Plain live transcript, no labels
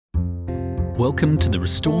Welcome to the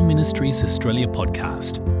Restore Ministries Australia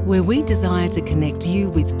podcast, where we desire to connect you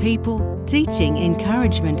with people, teaching,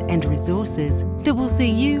 encouragement and resources that will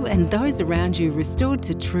see you and those around you restored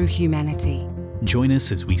to true humanity. Join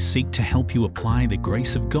us as we seek to help you apply the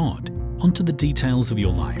grace of God onto the details of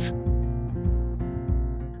your life.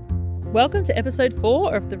 Welcome to episode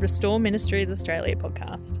 4 of the Restore Ministries Australia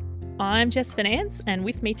podcast. I'm Jess Finance, and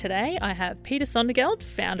with me today I have Peter Sondergeld,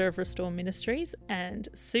 founder of Restore Ministries, and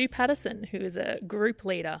Sue Patterson, who is a group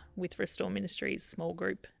leader with Restore Ministries small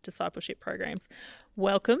group discipleship programs.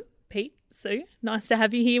 Welcome, Pete, Sue. Nice to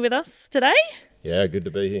have you here with us today. Yeah, good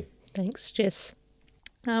to be here. Thanks, Jess.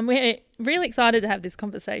 We're really excited to have this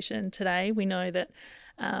conversation today. We know that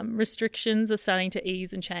restrictions are starting to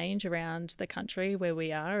ease and change around the country where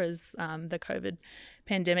we are as the COVID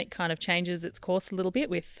pandemic kind of changes its course a little bit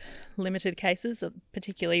with limited cases,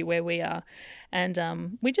 particularly where we are.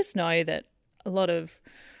 And we just know that a lot of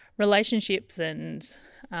relationships and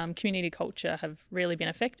community culture have really been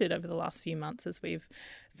affected over the last few months as we've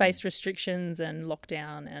faced restrictions and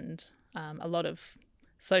lockdown and a lot of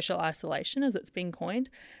social isolation, as it's been coined.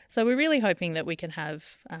 So we're really hoping that we can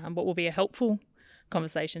have what will be a helpful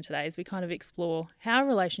conversation today as we kind of explore how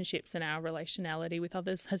relationships and our relationality with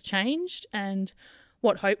others has changed and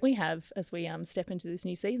what hope we have as we step into this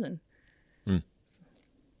new season. So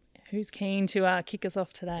who's keen to kick us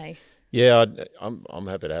off today? Yeah, I'm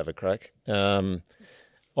happy to have a crack. I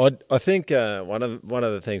think one of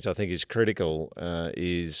the things I think is critical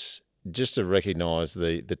is just to recognise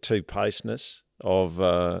the two-pacedness of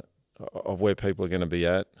where people are going to be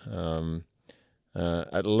at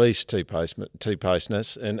least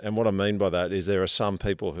two-pacedness. And what I mean by that is there are some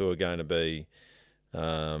people who are going to be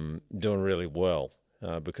doing really well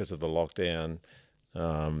because of the lockdown.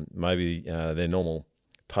 Maybe their normal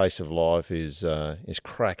pace of life is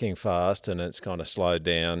cracking fast and it's kind of slowed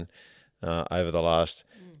down over the last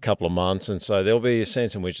couple of months. And so there'll be a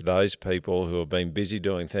sense in which those people who have been busy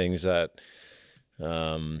doing things that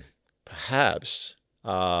perhaps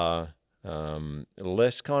are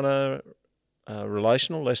less kind of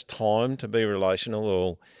relational, less time to be relational,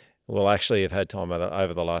 or will actually have had time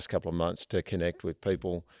over the last couple of months to connect with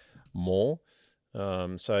people more.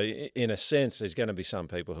 So in a sense, there's going to be some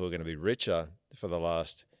people who are going to be richer for the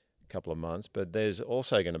last couple of months, but there's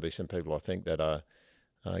also going to be some people I think that are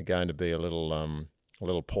going to be a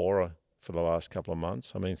little poorer for the last couple of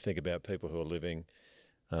months. I mean, think about people who are living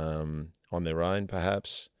on their own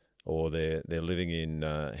perhaps, or they're living in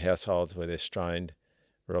households where they're strained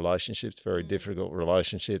relationships, very difficult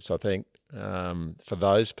relationships. I think for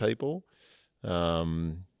those people,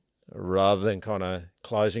 rather than kind of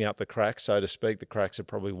closing up the cracks, so to speak, the cracks have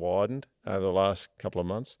probably widened over the last couple of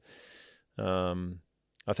months.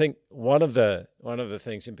 I think one of the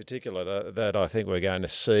things in particular that I think we're going to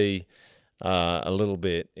see a little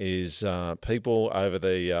bit is people over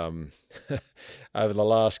the over the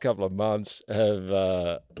last couple of months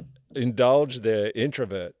have indulged their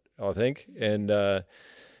introvert, I think, and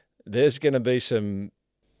there's going to be some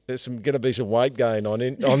weight gain on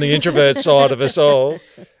the introvert side of us all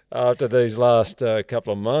after these last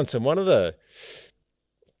couple of months. And one of the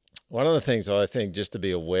things I think just to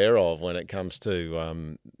be aware of when it comes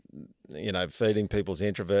to feeding people's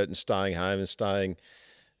introvert and staying home and staying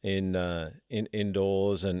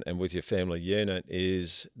indoors and with your family unit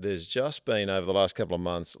is there's just been over the last couple of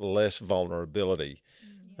months less vulnerability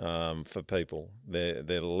for people.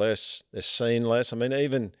 They're seen less. I mean,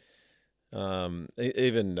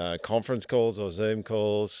 even conference calls or Zoom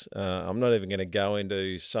calls. I'm not even going to go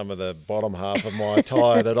into some of the bottom half of my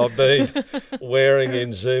attire that I've been wearing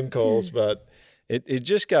in Zoom calls, but it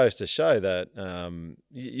just goes to show that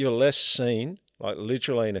you're less seen, like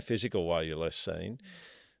literally in a physical way, you're less seen.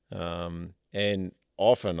 And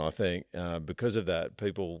often, I think, because of that,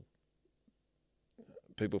 people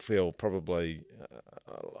feel probably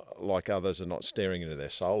like others are not staring into their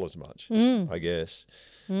soul as much, I guess,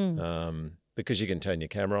 because you can turn your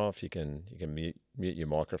camera off, you can mute your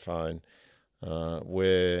microphone,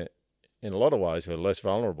 where in a lot of ways we're less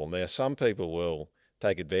vulnerable. Now, some people will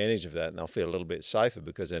take advantage of that and they'll feel a little bit safer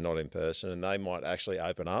because they're not in person and they might actually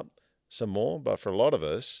open up some more. But for a lot of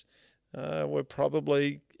us, we've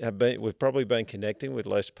probably been connecting with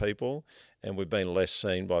less people and we've been less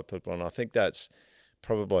seen by people, and I think that's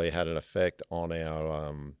probably had an effect on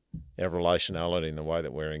our relationality and the way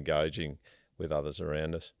that we're engaging with others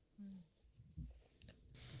around us.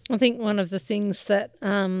 I think one of the things that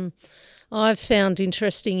I've found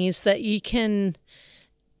interesting is that you can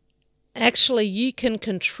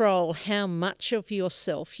control how much of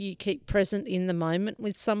yourself you keep present in the moment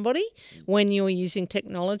with somebody when you're using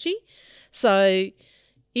technology. So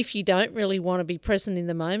if you don't really want to be present in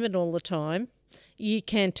the moment all the time, you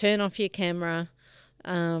can turn off your camera,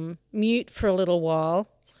 mute for a little while,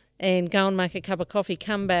 and go and make a cup of coffee,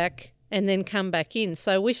 come back, and then come back in.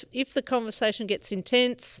 So if the conversation gets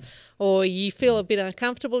intense or you feel a bit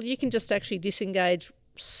uncomfortable, you can just actually disengage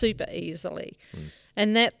super easily.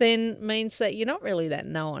 And that then means that you're not really that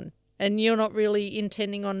known, and you're not really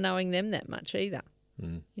intending on knowing them that much either.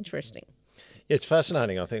 Interesting. It's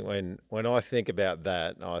fascinating. I think when I think about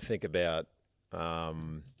that, I think about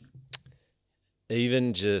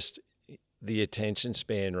even just the attention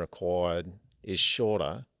span required is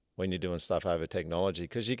shorter when you're doing stuff over technology,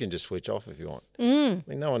 because you can just switch off if you want. I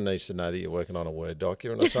mean, no one needs to know that you're working on a Word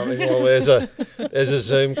document or something while there's a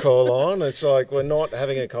Zoom call on. It's like we're not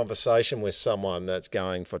having a conversation with someone that's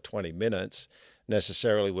going for 20 minutes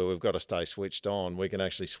necessarily where we've got to stay switched on. We can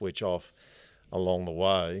actually switch off along the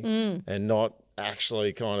way and not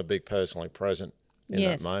actually kind of be personally present in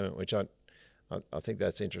that moment, which I think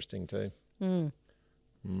that's interesting too.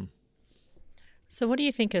 So what do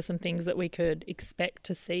you think are some things that we could expect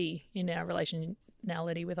to see in our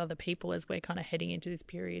relationality with other people as we're kind of heading into this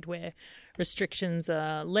period where restrictions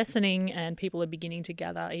are lessening and people are beginning to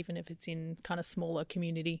gather, even if it's in kind of smaller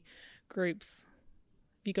community groups?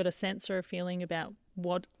 Have you got a sense or a feeling about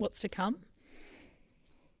what's to come?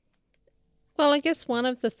 Well, I guess one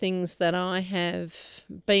of the things that I have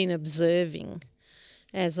been observing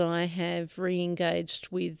as I have re-engaged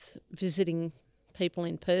with visiting people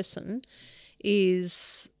in person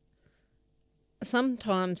is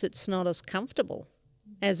sometimes it's not as comfortable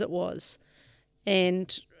as it was.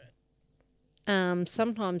 And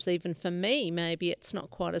sometimes even for me, maybe it's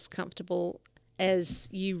not quite as comfortable as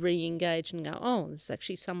you re-engage and go, oh, there's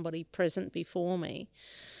actually somebody present before me.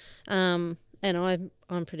 And I'm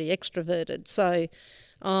pretty extroverted. So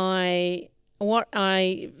I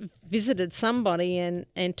visited somebody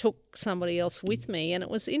and took somebody else with me, and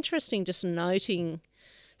it was interesting just noting,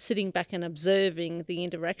 sitting back and observing the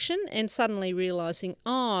interaction and suddenly realising,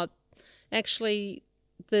 oh, actually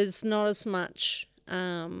there's not as much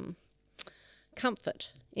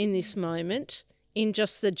comfort in this moment in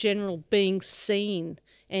just the general being seen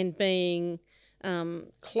and being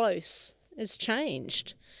close has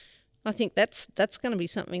changed. I think that's going to be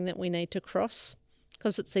something that we need to cross,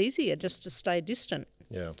 because it's easier just to stay distant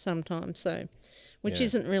sometimes, so which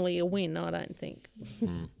isn't really a win, I don't think.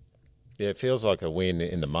 Yeah, it feels like a win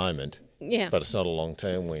in the moment, but it's not a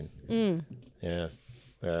long-term win. Yeah.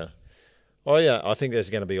 Oh, yeah, I think there's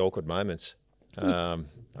going to be awkward moments. I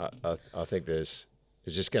think there's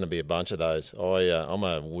just going to be a bunch of those. I'm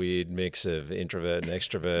a weird mix of introvert and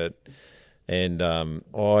extrovert, and on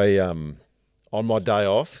my day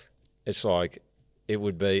off, it's like it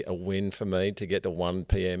would be a win for me to get to 1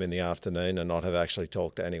 p.m. in the afternoon and not have actually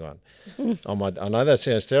talked to anyone. I know that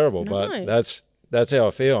sounds terrible, but that's how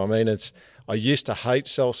I feel. I mean, I used to hate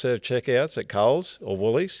self-serve checkouts at Coles or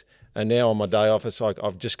Woolies, and now on my day off, it's like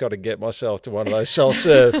I've just got to get myself to one of those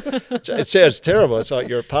self-serve. It sounds terrible. It's like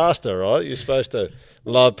you're a pastor, right? You're supposed to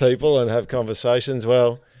love people and have conversations.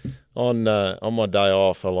 Well, on my day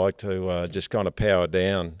off, I like to just kind of power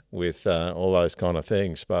down with all those kind of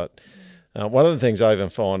things. But one of the things I even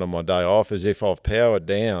find on my day off is if I've powered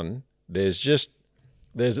down, there's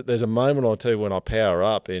a moment or two when I power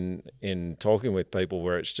up in talking with people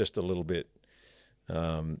where it's just a little bit,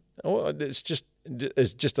 it's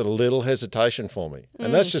just a little hesitation for me,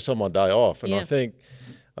 and that's just on my day off. And I think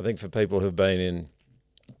for people who've been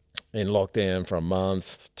in lockdown for a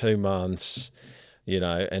month, 2 months,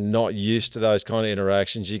 and not used to those kind of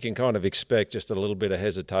interactions, you can kind of expect just a little bit of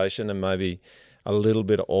hesitation and maybe a little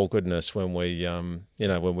bit of awkwardness when we,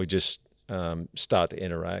 when we just start to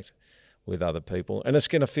interact with other people, and it's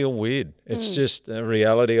going to feel weird. It's just the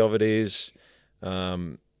reality of it is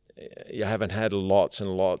you haven't had lots and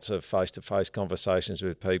lots of face-to-face conversations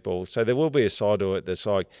with people, so there will be a side to it that's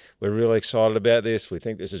like, we're really excited about this, we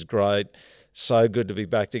think this is great, so good to be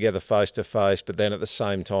back together face-to-face, but then at the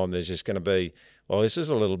same time there's just going to be, well, this is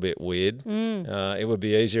a little bit weird. It would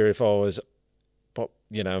be easier if I was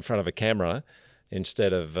in front of a camera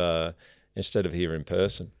instead of here in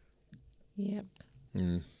person. Yeah.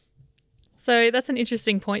 So that's an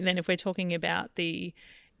interesting point then, if we're talking about the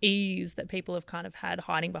ease that people have kind of had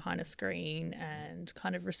hiding behind a screen and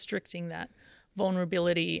kind of restricting that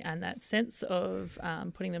vulnerability and that sense of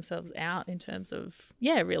putting themselves out in terms of,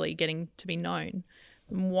 really getting to be known.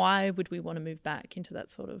 Why would we want to move back into that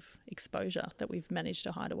sort of exposure that we've managed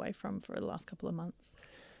to hide away from for the last couple of months?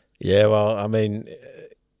 Yeah, well, I mean,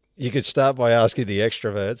 you could start by asking the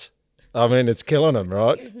extroverts. I mean, it's killing them,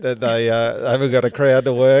 right? That they haven't got a crowd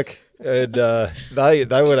to work. And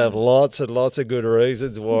they would have lots and lots of good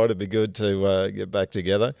reasons why it'd be good to get back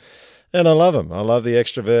together. And I love them. I love the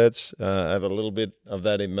extroverts. I have a little bit of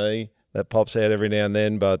that in me that pops out every now and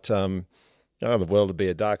then. But the world would be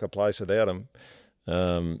a darker place without them.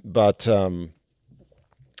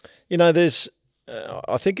 There's.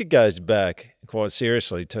 I think it goes back quite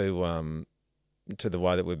seriously to the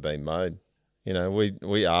way that we've been made.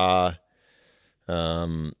 We are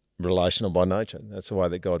relational by nature. That's the way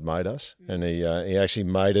that God made us, and He actually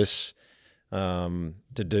made us to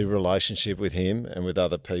do relationship with Him and with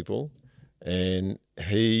other people, and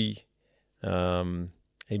He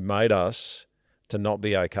made us to not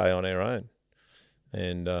be okay on our own.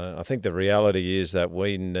 And I think the reality is that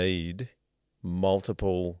we need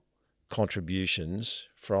multiple contributions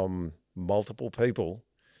from multiple people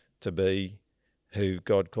to be who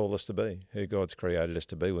God called us to be, who God's created us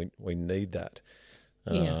to be. We need that.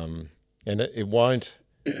 And it won't,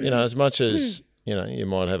 as much as, you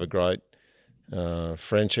might have a great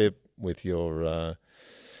friendship with your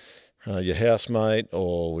housemate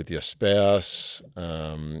or with your spouse,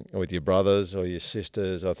 or with your brothers or your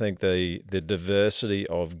sisters. I think the diversity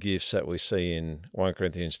of gifts that we see in 1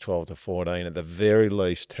 Corinthians 12-14 at the very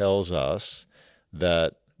least tells us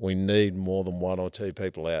that we need more than one or two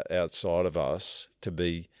people outside of us to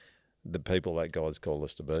be the people that God's called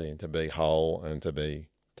us to be, and to be whole and to be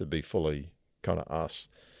fully kind of us.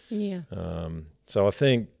 Yeah. So I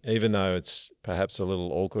think even though it's perhaps a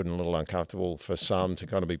little awkward and a little uncomfortable for some to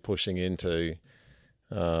kind of be pushing into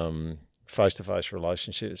face-to-face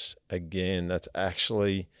relationships, again, that's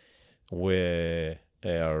actually where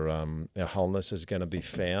our wholeness is going to be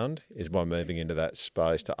found, is by moving into that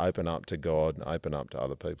space to open up to God and open up to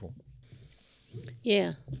other people.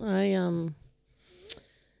 Yeah,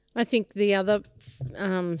 I think the other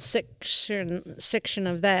section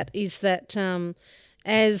of that is that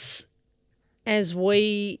as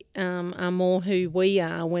we are more who we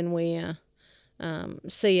are when we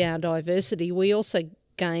see our diversity, we also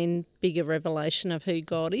gain bigger revelation of who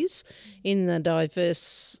God is in the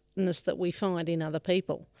diverseness that we find in other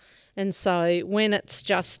people. And so when it's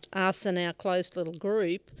just us and our closed little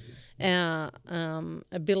group, our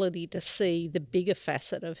ability to see the bigger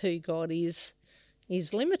facet of who God is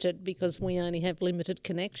limited, because we only have limited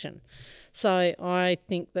connection. So I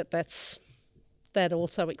think that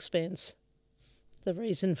also expands the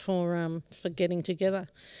reason for getting together.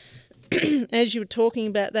 As you were talking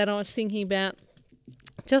about that, I was thinking about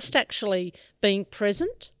just actually being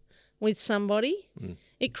present with somebody.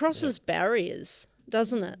 It crosses barriers,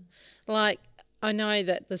 doesn't it? Like, I know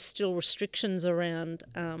that there's still restrictions around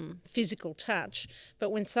physical touch,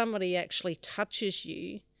 but when somebody actually touches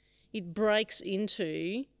you, it breaks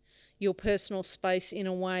into your personal space in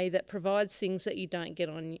a way that provides things that you don't get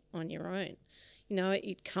on your own.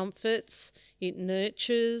 It comforts, it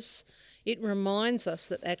nurtures, it reminds us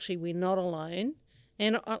that actually we're not alone.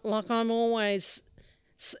 And I'm always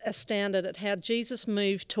astounded at how Jesus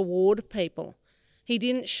moved toward people. He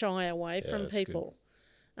didn't shy away from people.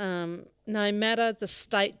 No matter the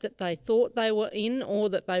state that they thought they were in or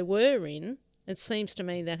that they were in, it seems to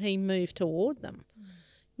me that he moved toward them.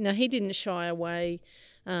 He didn't shy away.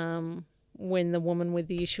 When the woman with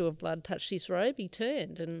the issue of blood touched his robe, he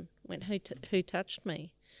turned and went, who touched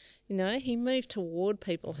me? He moved toward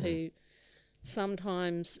people who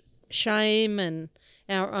sometimes shame and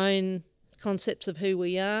our own concepts of who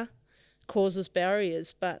we are causes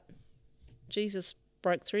barriers, but Jesus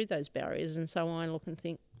broke through those barriers. And so I look and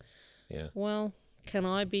think, well, can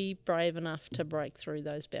I be brave enough to break through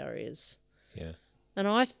those barriers? Yeah. And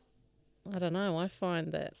I don't know, I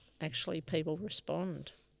find that actually people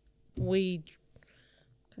respond. We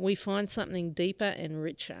find something deeper and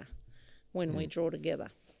richer when we draw together.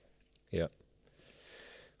 Yeah.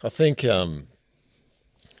 I think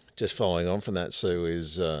just following on from that, Sue,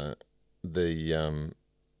 is the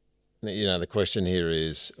question here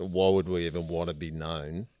is, why would we even want to be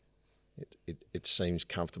known? It seems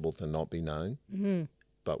comfortable to not be known,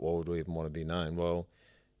 but why would we even want to be known? Well,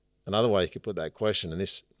 another way you could put that question, and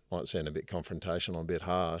this might sound a bit confrontational, a bit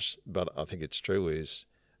harsh, but I think it's true, is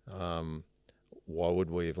why would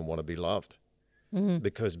we even want to be loved?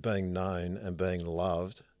 Because being known and being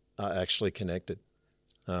loved are actually connected.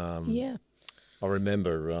 I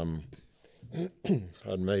remember,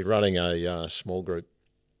 pardon me, running a small group,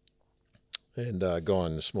 and a guy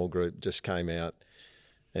in the small group just came out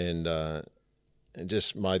and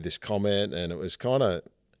just made this comment, and it was kind of,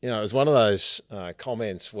 it was one of those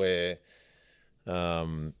comments where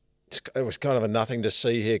it was kind of a nothing to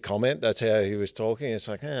see here comment. That's how he was talking. It's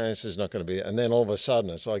like, this is not going to be. And then all of a sudden,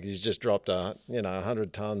 it's like he's just dropped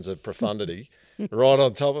 100 tons of profundity, right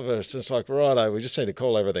on top of us. It's like, righto, we just need to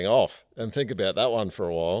call everything off and think about that one for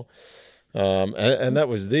a while. And that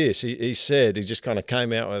was this. He said, he just kind of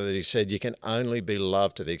came out with it. He said, you can only be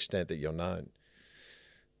loved to the extent that you're known.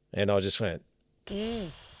 And I just went, yeah,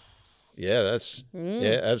 yeah,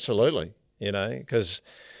 absolutely. You know, because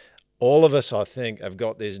all of us, I think, have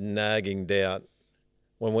got this nagging doubt.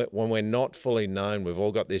 When we're not fully known, we've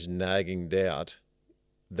all got this nagging doubt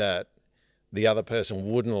that the other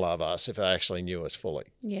person wouldn't love us if they actually knew us fully.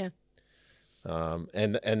 Yeah.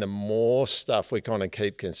 And the more stuff we kind of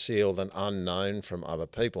keep concealed and unknown from other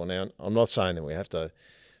people. Now, I'm not saying that we have to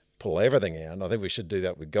pull everything out. I think we should do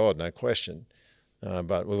that with God, no question.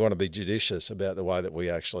 But we want to be judicious about the way that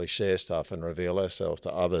we actually share stuff and reveal ourselves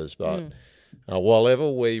to others. But while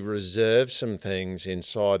ever we reserve some things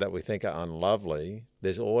inside that we think are unlovely,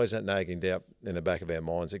 there's always that nagging doubt in the back of our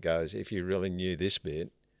minds that goes, if you really knew this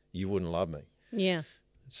bit, you wouldn't love me. Yeah.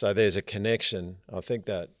 So there's a connection. I think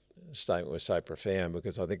that statement was so profound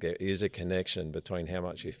because I think there is a connection between how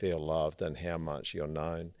much you feel loved and how much you're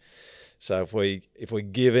known. So if we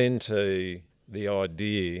give in to the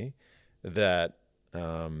idea that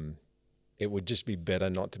it would just be better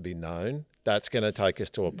not to be known, that's going to take us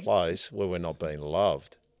to a place where we're not being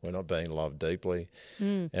loved. We're not being loved deeply.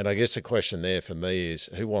 And I guess the question there for me is,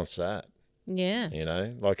 who wants that? Yeah. You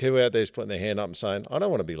know, like who out there is putting their hand up and saying, I don't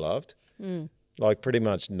want to be loved? Like pretty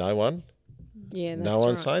much no one. Yeah, that's no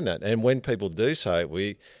one's right. saying that. And when people do say it,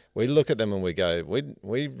 we look at them and we go,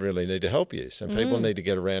 we really need to help you. Some people need to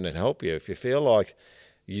get around and help you. If you feel like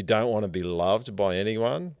you don't want to be loved by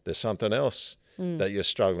anyone, there's something else that you're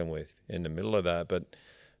struggling with in the middle of that. But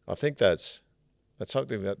I think that's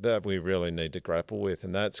something that we really need to grapple with.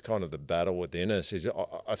 And that's kind of the battle within us is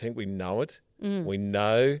I think we know it. We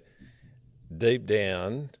know deep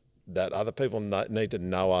down that other people need to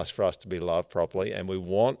know us for us to be loved properly. And we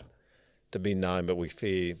want to be known, but we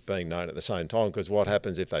fear being known at the same time because what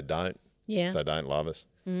happens if they don't? Yeah. If they don't love us?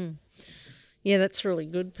 Yeah, that's really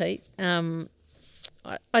good, Pete.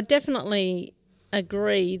 I definitely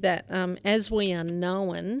agree that as we are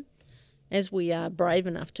known, as we are brave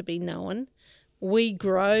enough to be known, we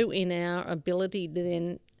grow in our ability to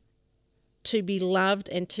then to be loved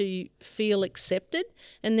and to feel accepted,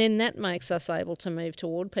 and then that makes us able to move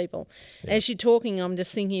toward people. Yeah. As you're talking, I'm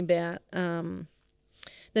just thinking about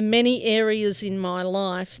the many areas in my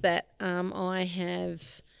life that I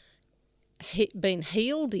have been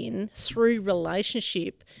healed in through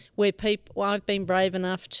relationship, where I've been brave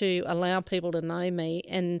enough to allow people to know me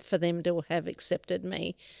and for them to have accepted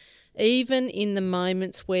me. Even in the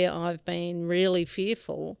moments where I've been really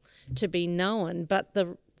fearful to be known, but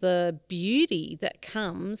the beauty that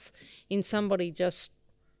comes in somebody just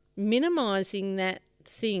minimising that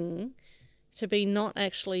thing to be not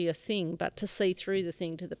actually a thing, but to see through the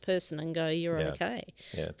thing to the person and go, you're okay.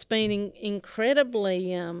 Yeah. It's been incredibly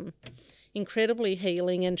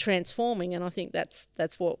healing and transforming, and I think that's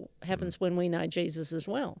what happens when we know Jesus as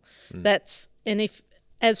well. If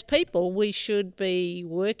as people we should be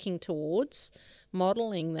working towards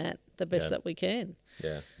modelling that the best that we can.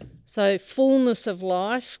 Yeah. So fullness of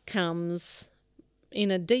life comes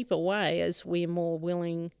in a deeper way as we're more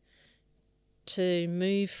willing to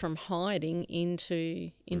move from hiding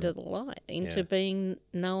into the light, into being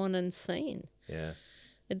known and seen. Yeah.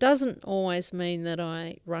 It doesn't always mean that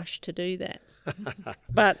I rush to do that.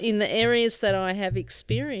 But in the areas that I have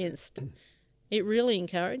experienced, it really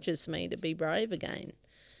encourages me to be brave again.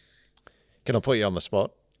 Can I put you on the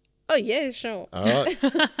spot? Oh, yeah, sure. All right.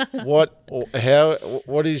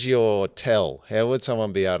 What is your tell? How would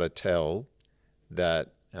someone be able to tell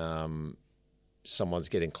that someone's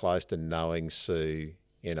getting close to knowing Sue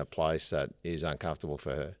in a place that is uncomfortable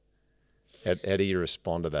for her? How do you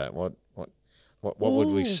respond to that? What would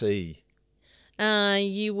we see?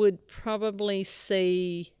 You would probably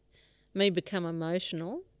see me become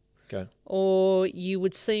emotional. Okay. Or you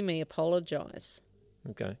would see me apologise.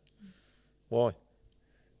 Okay. Why?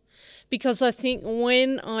 Because I think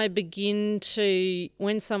when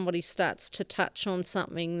somebody starts to touch on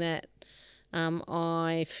something that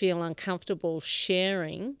I feel uncomfortable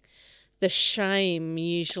sharing, the shame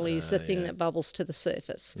usually is the thing that bubbles to the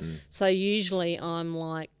surface. So usually I'm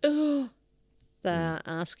like, oh, they're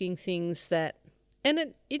asking things that,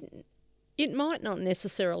 and it might not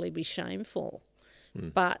necessarily be shameful,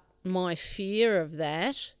 but my fear of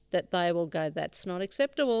that they will go, that's not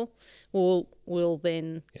acceptable, will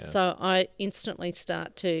then, so I instantly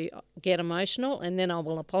start to get emotional, and then I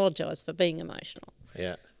will apologise for being emotional.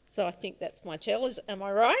 Yeah. So I think that's my tell. Am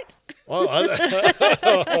I right? Well, I'm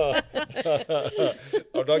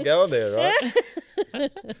not going there, right?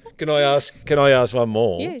 Can I ask one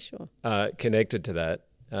more? Yeah, sure. Connected to that,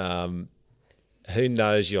 who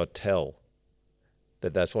knows your tell?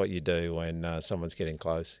 That's what you do when someone's getting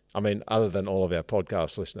close. I mean, other than all of our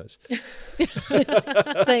podcast listeners.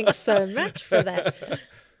 Thanks so much for that.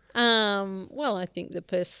 Well, I think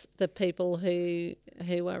the people who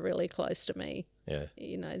are really close to me. Yeah.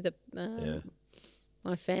 You know,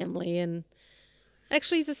 my family, and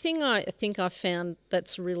actually the thing I think I've found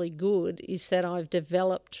that's really good is that I've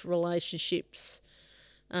developed relationships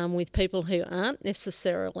with people who aren't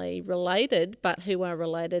necessarily related, but who are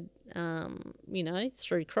related,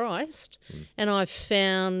 through Christ, and I've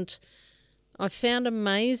found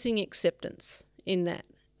amazing acceptance in that,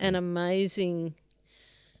 and amazing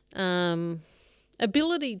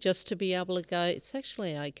ability just to be able to go, it's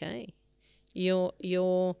actually okay. Your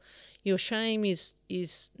shame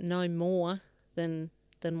is no more than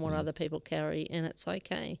what other people carry, and it's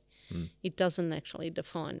okay. It doesn't actually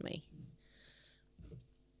define me.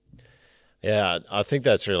 Yeah, I think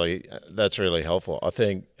that's really helpful. I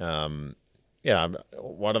think, one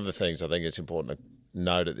of the things I think it's important to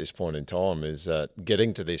note at this point in time is that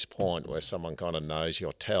getting to this point where someone kind of knows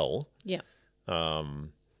your tell,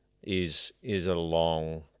 is a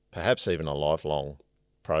long, perhaps even a lifelong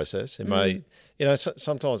process. It may,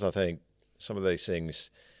 sometimes I think some of these things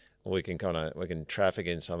we can traffic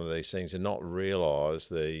in some of these things and not realise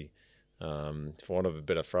the, for want of a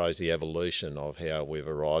better phrase, the evolution of how we've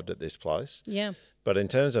arrived at this place. Yeah. But in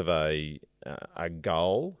terms of a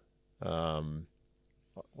goal, well,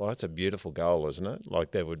 it's a beautiful goal, isn't it?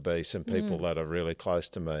 Like there would be some people that are really close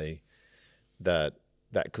to me that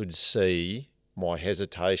could see my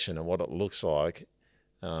hesitation and what it looks like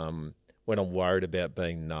when I'm worried about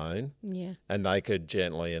being known. Yeah. And they could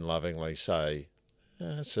gently and lovingly say,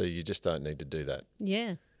 so you just don't need to do that.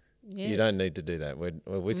 Yeah. Yes. You don't need to do that. We're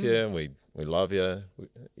with you and we love you.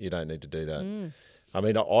 You don't need to do that. I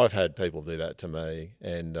mean, I've had people do that to me,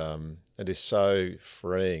 and it is so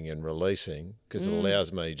freeing and releasing because it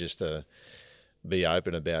allows me just to be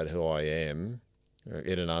open about who I am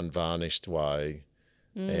in an unvarnished way,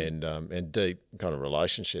 and deep kind of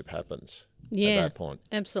relationship happens at that point.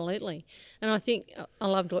 Absolutely. And I think I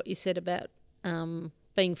loved what you said about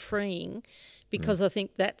being freeing, because I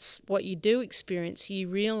think that's what you do experience. You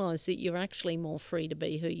realise that you're actually more free to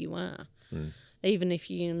be who you are, even if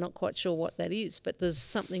you're not quite sure what that is. But there's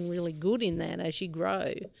something really good in that as you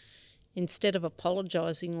grow. Instead of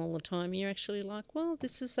apologising all the time, you're actually like, well,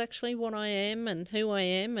 this is actually what I am and who I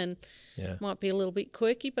am, and it might be a little bit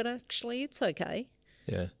quirky, but actually it's okay.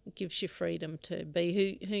 Yeah. It gives you freedom to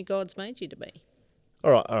be who God's made you to be.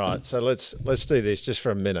 All right. So let's do this just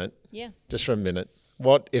for a minute. Yeah. Just for a minute.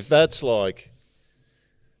 What if that's like,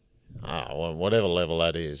 whatever level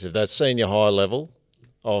that is, if that's senior high level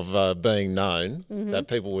of being known, that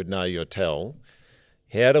people would know your tell,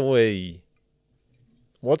 how do we,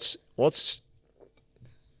 what's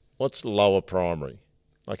lower primary?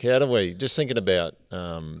 Like how do we, just thinking about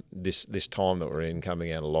this time that we're in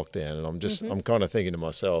coming out of lockdown, and I'm kind of thinking to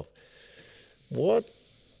myself, what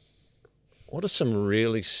are some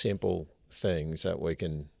really simple things that we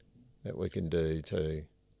can do to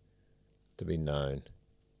be known?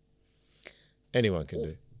 Anyone can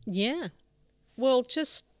do. Yeah. Well,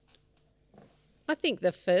 I think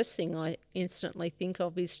the first thing I instantly think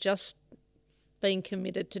of is just being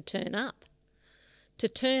committed to turn up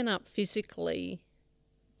physically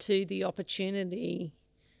to the opportunity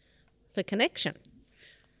for connection.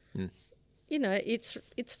 You know, it's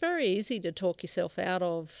very easy to talk yourself out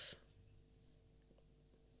of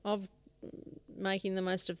making the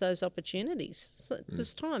most of those opportunities. So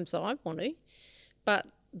there's times I want to, but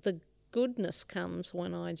the goodness comes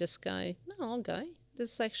when I just go, no, I'll go.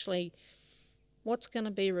 This is actually what's going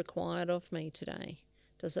to be required of me today.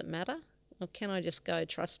 Does it matter? Or can I just go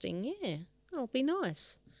trusting, it'll be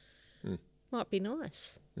nice. Might be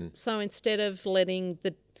nice. So instead of letting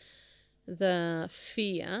the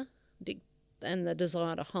fear and the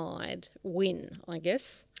desire to hide win, I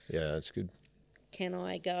guess. Yeah, that's good. Can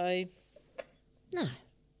I go, no,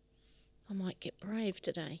 I might get brave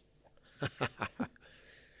today.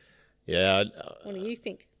 Yeah. What do you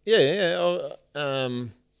think? Yeah. I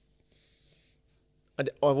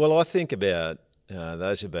think about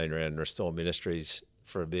those who've been around Restore Ministries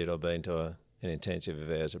for a bit. I've been to an intensive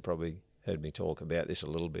of ours have probably heard me talk about this a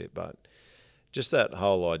little bit, but just that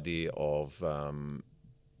whole idea of,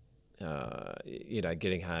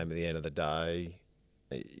 getting home at the end of the day,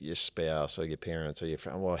 your spouse or your parents or your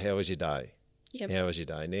friend, well, how was your day? Yep. How was your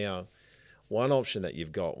day? Now, one option that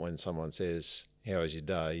you've got when someone says, how was your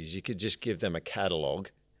day, is you could just give them a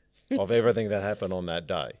catalogue of everything that happened on that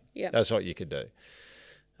day. Yeah. That's what you could do.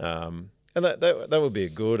 And that would be a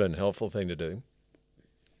good and helpful thing to do.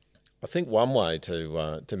 I think one way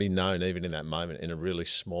to be known even in that moment in a really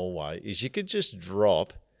small way is you could just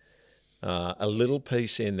drop a little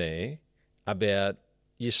piece in there about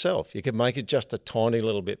yourself. You could make it just a tiny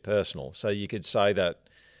little bit personal. So you could say that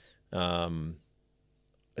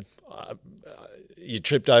you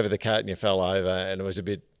tripped over the cat and you fell over and it was a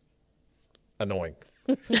bit annoying.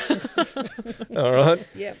 All right?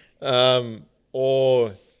 Yep.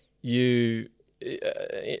 Or I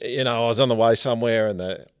was on the way somewhere and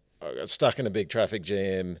I got stuck in a big traffic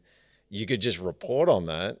jam. You could just report on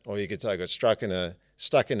that, or you could say I got stuck in a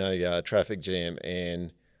traffic jam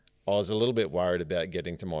and I was a little bit worried about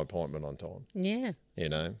getting to my appointment on time. Yeah.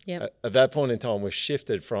 Yep. At that point in time, we've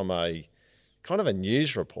shifted from a kind of a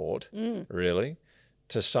news report, really,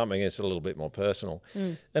 to something that's a little bit more personal.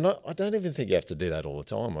 And I don't even think you have to do that all the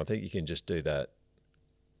time. I think you can just do that.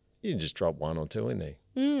 You can just drop one or two in there,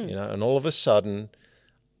 and all of a sudden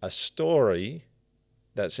a story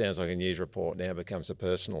that sounds like a news report now becomes a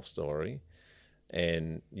personal story,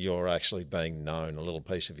 and you're actually being known. A little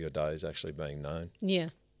piece of your day is actually being known. Yeah.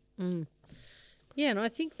 Yeah, and I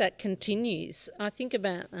think that continues. I think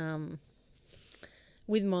about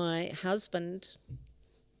with my husband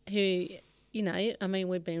who,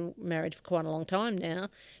 we've been married for quite a long time now,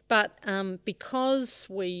 but because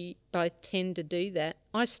we both tend to do that,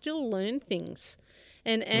 I still learn things.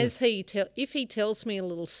 And as if he tells me a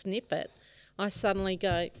little snippet, I suddenly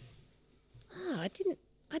go, oh, I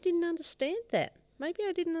didn't understand that. Maybe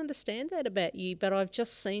I didn't understand that about you, but I've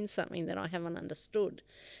just seen something that I haven't understood.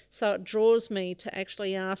 So it draws me to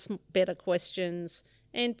actually ask better questions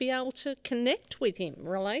and be able to connect with him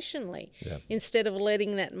relationally instead of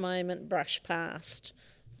letting that moment brush past.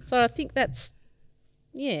 So I think that's,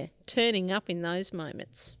 turning up in those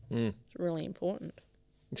moments is really important.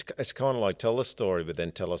 It's kind of like tell the story, but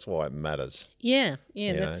then tell us why it matters.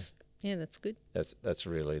 That's good. That's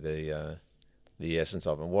really the essence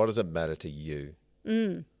of it. What does it matter to you?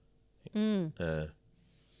 Do you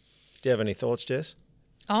have any thoughts, Jess?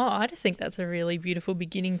 Oh, I just think that's a really beautiful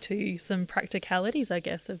beginning to some practicalities, I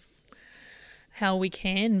guess, of how we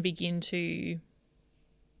can begin to,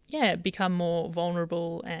 become more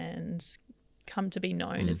vulnerable and come to be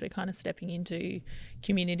known as we're kind of stepping into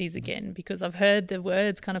communities again. Because I've heard the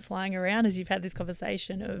words kind of flying around as you've had this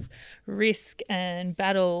conversation of risk and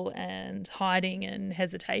battle and hiding and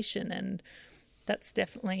hesitation, and that's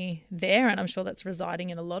definitely there, and I'm sure that's residing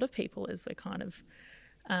in a lot of people as we're kind of,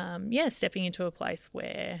 stepping into a place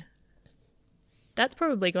where that's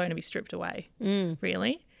probably going to be stripped away,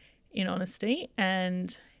 really, in honesty.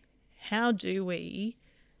 And how do we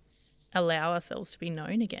allow ourselves to be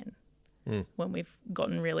known again when we've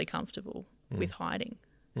gotten really comfortable with hiding?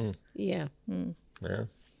 Yeah. Yeah.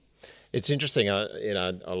 It's interesting. I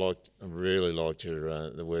really liked your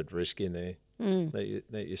the word risk in there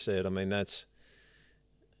that you said. I mean, that's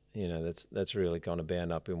really kind of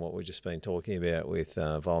bound up in what we've just been talking about with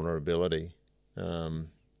vulnerability. And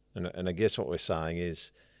I guess what we're saying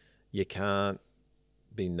is you can't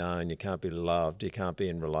be known, you can't be loved, you can't be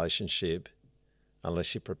in relationship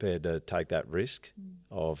unless you're prepared to take that risk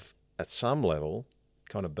of, at some level,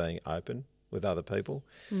 kind of being open with other people.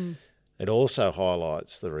 It also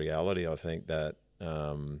highlights the reality, I think, that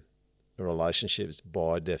relationships,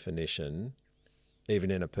 by definition,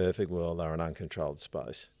 even in a perfect world, are an uncontrolled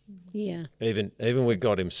space. Yeah. Even with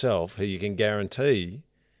God himself, who you can guarantee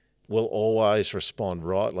will always respond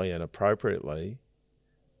rightly and appropriately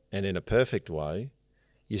and in a perfect way,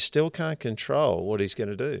 you still can't control what he's going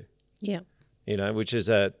to do. Yeah. Which is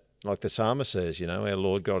that, like the psalmist says, our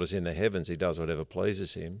Lord God is in the heavens, he does whatever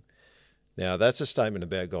pleases him. Now, that's a statement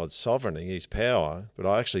about God's sovereignty, his power, but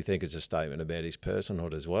I actually think it's a statement about his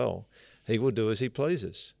personhood as well. He will do as he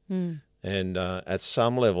pleases. And at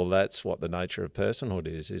some level, that's what the nature of personhood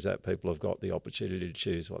is that people have got the opportunity to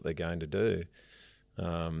choose what they're going to do.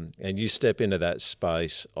 And you step into that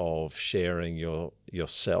space of sharing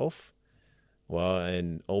yourself, well,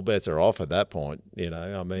 and all bets are off at that point.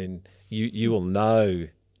 I mean, you will know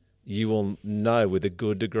with a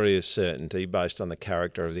good degree of certainty based on the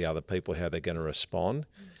character of the other people how they're going to respond.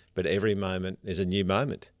 But every moment is a new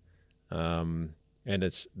moment. And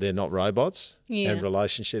they're not robots, and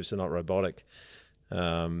relationships are not robotic.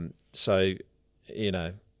 So,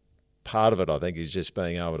 part of it, I think, is just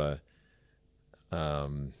being able to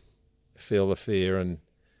feel the fear and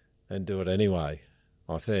do it anyway,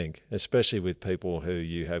 I think, especially with people who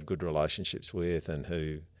you have good relationships with and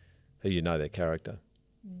who you know their character.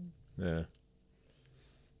 Yeah.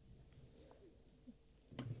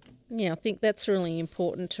 Yeah, I think that's really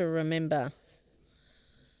important to remember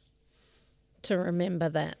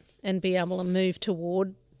that and be able to move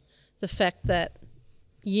toward the fact that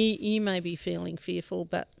you may be feeling fearful,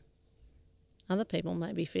 but other people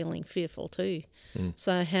may be feeling fearful too.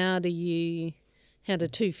 So how do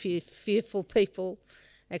two fearful people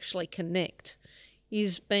actually connect?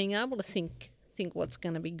 Is being able to think what's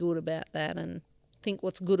going to be good about that, and think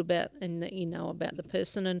what's good about and that you know about the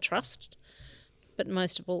person, and trust. But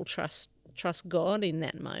most of all, trust God in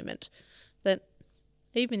that moment. That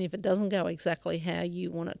even if it doesn't go exactly how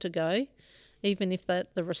you want it to go, even if the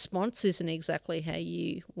response isn't exactly how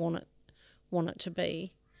you want it to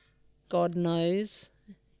be, God knows,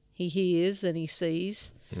 He hears and He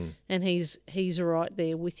sees, and He's right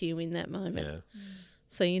there with you in that moment. Yeah.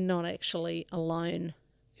 So you're not actually alone.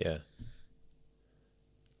 Yeah.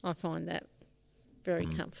 I find that very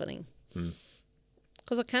comforting.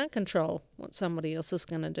 Because I can't control what somebody else is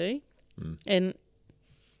going to do. And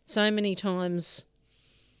so many times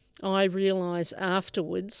I realise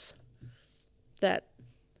afterwards that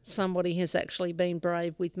somebody has actually been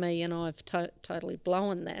brave with me, and I've totally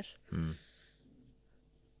blown that.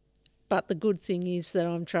 But the good thing is that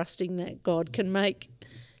I'm trusting that God can make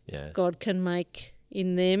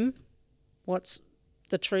in them what's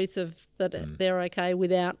the truth of that they're okay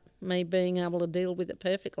without me being able to deal with it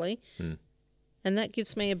perfectly. And that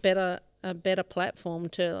gives me a better platform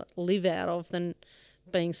to live out of than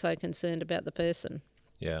being so concerned about the person.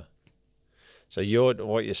 Yeah. So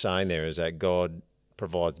what you're saying there is that God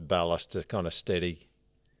provides ballast to kind of steady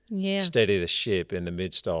the ship in the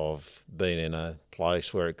midst of being in a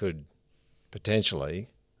place where it could potentially,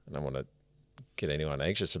 I don't want to get anyone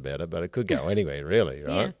anxious about it, but it could go anywhere really,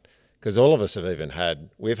 right? Because all of us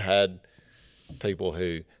we've had people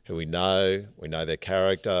who we know their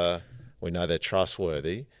character, we know they're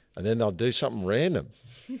trustworthy, and then they'll do something random,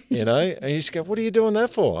 you know, and you just go, what are you doing that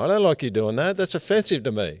for? I don't like you doing that. That's offensive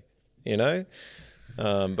to me, you know.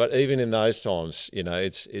 But even in those times, you know,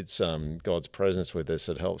 it's God's presence with us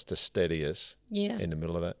that helps to steady us in the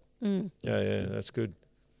middle of that. Yeah, that's good.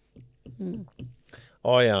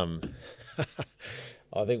 I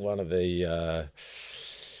think one of the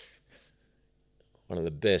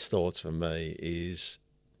best thoughts for me is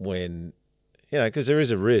when, you know, because there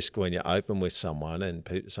is a risk when you're open with someone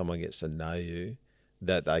and someone gets to know you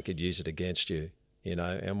that they could use it against you, you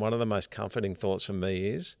know. And one of the most comforting thoughts for me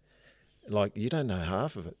is, like, you don't know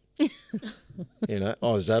half of it. You know,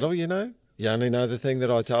 oh, is that all you know? You only know the thing that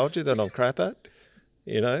I told you that I'm crap at,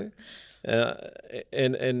 you know?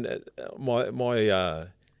 And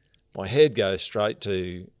my head goes straight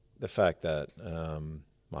to the fact that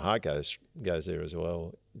my heart goes there as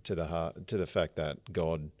well, to the fact that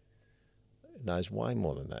God knows way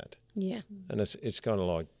more than that. Yeah. And it's kind of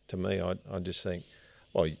like, to me, I just think,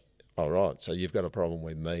 well, all right, so you've got a problem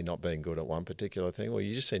with me not being good at one particular thing. Well,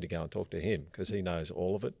 you just need to go and talk to Him, because He knows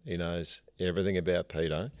all of it. He knows everything about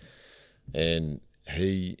Peter, and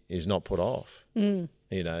He is not put off. You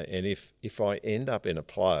know, and if I end up in a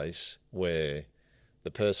place where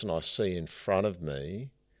the person I see in front of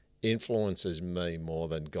me influences me more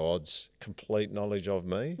than God's complete knowledge of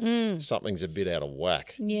me, something's a bit out of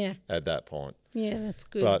whack at that point. Yeah, that's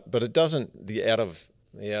good. But it doesn't, the out of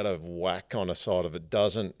whack kind of side of it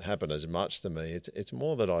doesn't happen as much to me. It's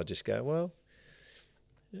more that I just go, well,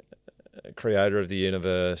 creator of the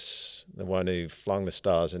universe, the one who flung the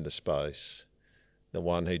stars into space, the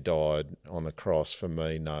one who died on the cross for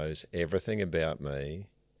me, knows everything about me,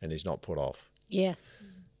 and He's not put off. Yeah.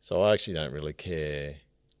 So I actually don't really care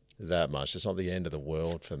that much. It's not the end of the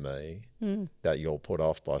world for me that you're put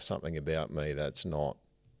off by something about me that's not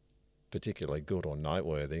particularly good or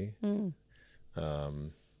noteworthy,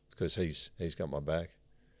 because he's got my back.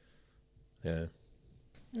 Yeah.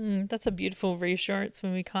 That's a beautiful reassurance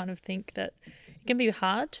when we kind of think that it can be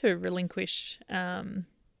hard to relinquish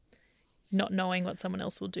not knowing what someone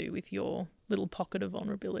else will do with your little pocket of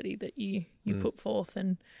vulnerability that you put forth,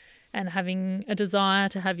 and having a desire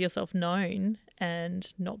to have yourself known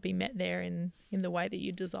and not be met there in the way that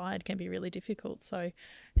you desired can be really difficult. So I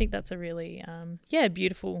think that's a really,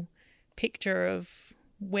 beautiful picture of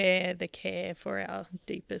where the care for our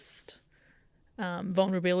deepest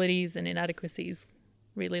vulnerabilities and inadequacies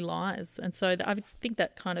really lies. And so I think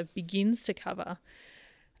that kind of begins to cover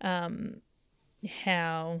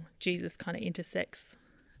how Jesus kind of intersects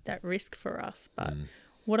that risk for us. But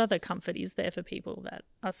what other comfort is there for people that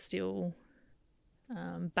are still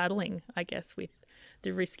battling, I guess, with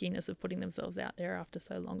the riskiness of putting themselves out there after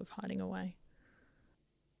so long of hiding away?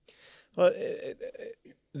 Well,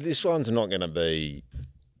 this one's not going to be,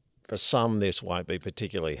 for some, this won't be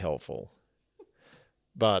particularly helpful.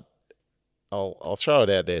 But I'll throw it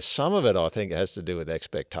out there. Some of it, I think, has to do with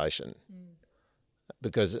expectation,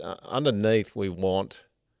 because underneath we want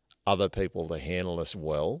other people to handle us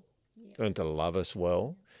well and to love us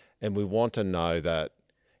well, and we want to know that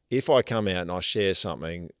if I come out and I share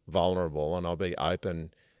something vulnerable and I'll be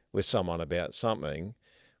open with someone about something,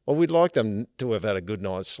 well, we'd like them to have had a good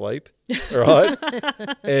night's sleep, right?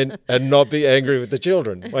 and not be angry with the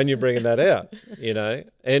children when you're bringing that out, you know.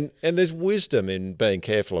 And there's wisdom in being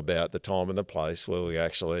careful about the time and the place where we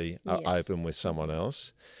actually are open with someone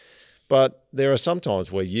else. But there are some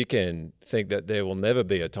times where you can think that there will never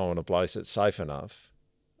be a time and a place that's safe enough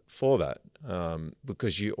for that,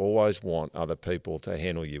 because you always want other people to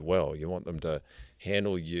handle you well. You want them to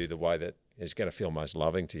handle you the way that is going to feel most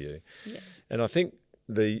loving to you. Yeah. And I think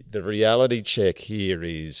the reality check here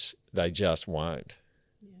is they just won't.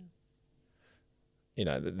 Yeah. You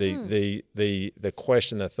know, the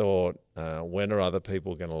question, the thought, when are other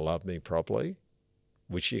people going to love me properly,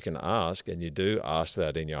 which you can ask, and you do ask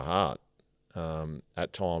that in your heart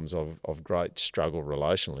at times of great struggle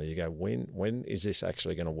relationally. You go, when is this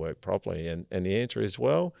actually going to work properly? And the answer is,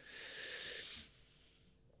 well,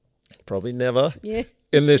 probably never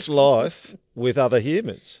in this life with other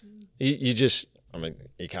humans. You just, I mean,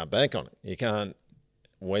 you can't bank on it. You can't.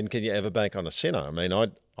 When can you ever bank on a sinner? I mean,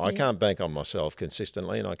 I can't bank on myself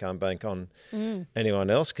consistently, and I can't bank on anyone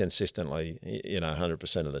else consistently,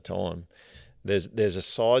 100% of the time. There's a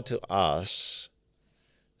side to us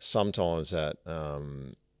sometimes that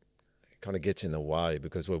kind of gets in the way,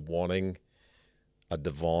 because we're wanting a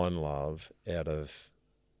divine love out of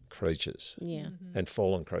creatures and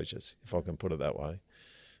fallen creatures, if I can put it that way.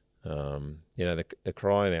 The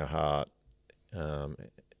cry in our heart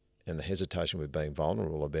and the hesitation with being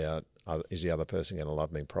vulnerable about, is the other person going to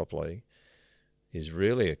love me properly, is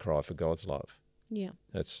really a cry for God's love. Yeah,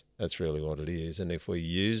 that's really what it is. And if we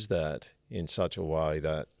use that in such a way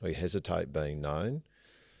that we hesitate being known,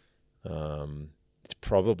 it's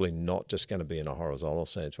probably not just going to be in a horizontal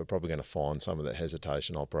sense. We're probably going to find some of that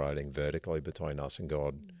hesitation operating vertically between us and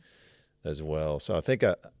God as well. So I think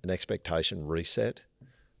an expectation reset,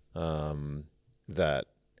 that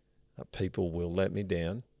people will let me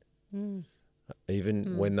down,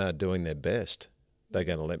 even when they're doing their best. They're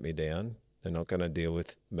going to let me down. They're not going to deal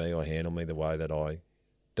with me or handle me the way that I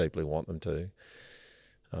deeply want them to.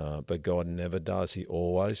 But God never does. He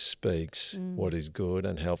always speaks what is good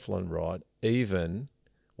and helpful and right, even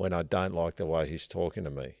when I don't like the way he's talking to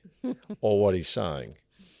me or what he's saying.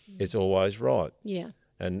 It's always right. Yeah.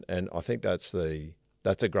 And I think that's a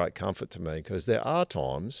great comfort to me, because there are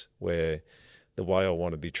times where the way I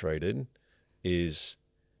want to be treated needs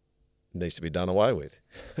to be done away with.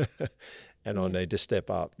 And I need to step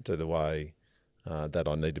up to the way that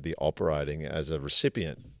I need to be operating as a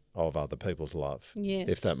recipient of other people's love,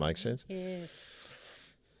 if that makes sense. Yes,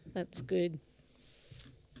 that's good.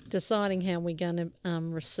 Deciding how we're going to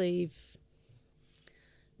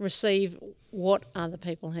receive what other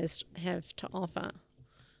people have to offer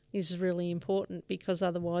is really important, because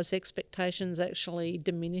otherwise expectations actually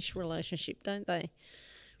diminish relationship, don't they?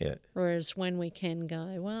 Yeah. Whereas when we can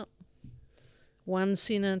go, well, one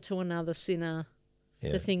sinner to another sinner,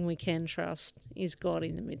 the thing we can trust is God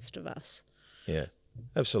in the midst of us. Yeah.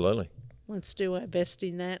 Absolutely. Let's do our best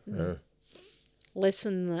in that and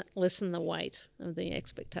lessen the weight of the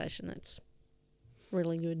expectation. That's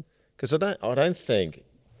really good. Because I don't think,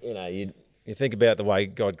 you think about the way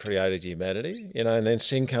God created humanity, and then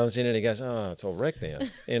sin comes in and he goes, oh, it's all wrecked now.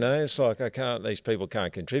 It's like these people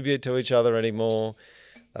can't contribute to each other anymore.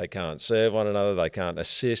 They can't serve one another. They can't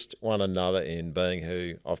assist one another in being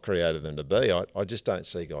who I've created them to be. I just don't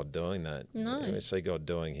see God doing that. No. I see God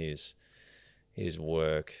doing his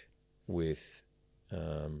work with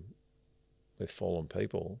fallen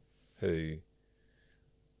people who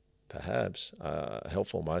perhaps are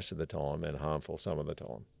helpful most of the time and harmful some of the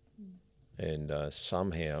time. And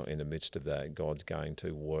somehow in the midst of that, God's going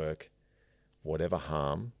to work whatever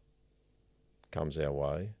harm comes our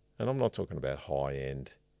way. And I'm not talking about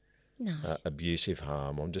high-end abusive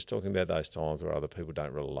harm. I'm just talking about those times where other people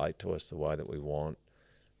don't relate to us the way that we want.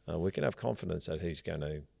 We can have confidence that he's going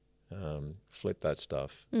to flip that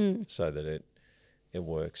stuff so that it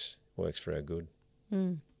works for our good.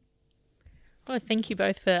 Well, thank you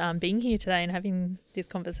both for being here today and having this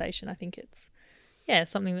conversation. I think it's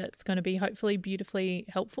something that's going to be hopefully beautifully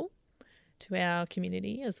helpful to our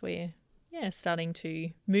community as we're starting to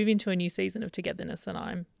move into a new season of togetherness, and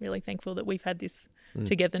I'm really thankful that we've had this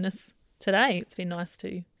togetherness today. It's been nice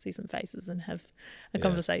to see some faces and have a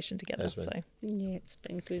conversation together. So it's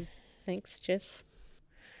been good. Thanks, Jess.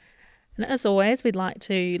 And as always, we'd like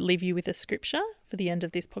to leave you with a scripture for the end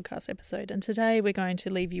of this podcast episode. And today we're going to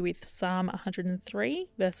leave you with Psalm 103,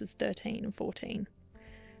 verses 13 and 14.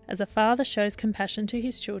 As a father shows compassion to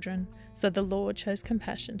his children, so the Lord shows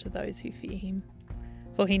compassion to those who fear him.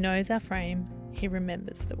 For he knows our frame, he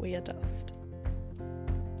remembers that we are dust.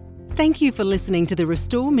 Thank you for listening to the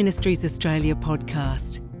Restore Ministries Australia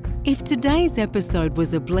podcast. If today's episode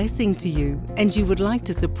was a blessing to you and you would like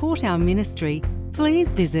to support our ministry,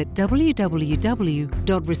 please visit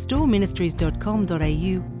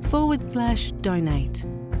www.restoreministries.com.au/donate.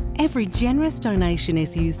 Every generous donation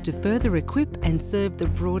is used to further equip and serve the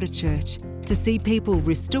broader church to see people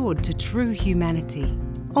restored to true humanity.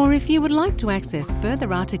 Or if you would like to access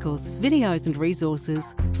further articles, videos and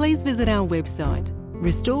resources, please visit our website,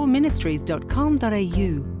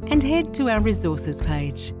 restoreministries.com.au, and head to our resources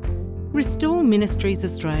page. Restore Ministries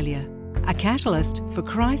Australia, a catalyst for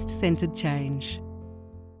Christ-centred change.